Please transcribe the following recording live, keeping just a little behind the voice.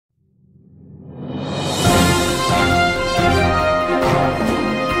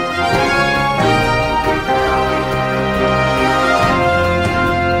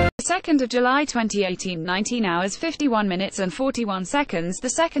2nd of July 2018, 19 hours 51 minutes and 41 seconds. The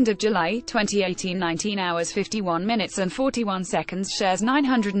 2nd of July 2018, 19 hours 51 minutes and 41 seconds. Shares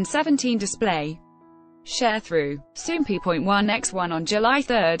 917. Display. Sharethrough. Soompi.1x1 On July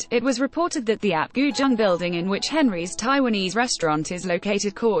 3, it was reported that the Apgujeong building in which Henry's Taiwanese restaurant is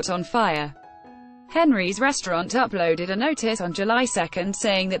located caught on fire. Henry's restaurant uploaded a notice on July 2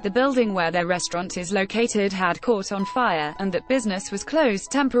 saying that the building where their restaurant is located had caught on fire, and that business was closed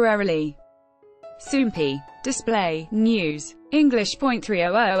temporarily. Soompi. Display. News.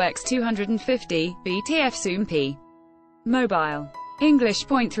 English.300x250, BTF Soompi. Mobile.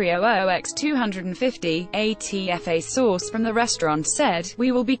 English.300x250, ATF. A source from the restaurant said,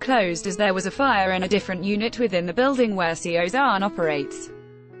 "We will be closed as there was a fire in a different unit within the building where Seozan operates.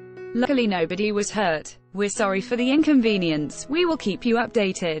 Luckily nobody was hurt. We're sorry for the inconvenience. We will keep you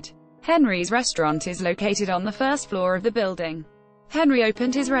updated." Henry's restaurant is located on the first floor of the building. Henry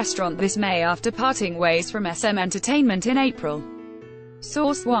opened his restaurant this May after parting ways from SM Entertainment in April.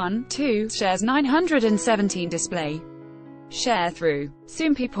 Source 1, 2, shares 917. Display. Sharethrough.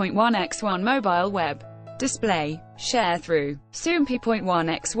 Soompi.1x1 Mobile Web. Display. Sharethrough.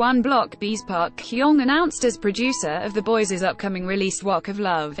 Soompi.1x1 Block B's Park Hyung announced as producer of The Boys' upcoming release Walk of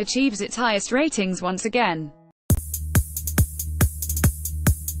Love achieves its highest ratings once again.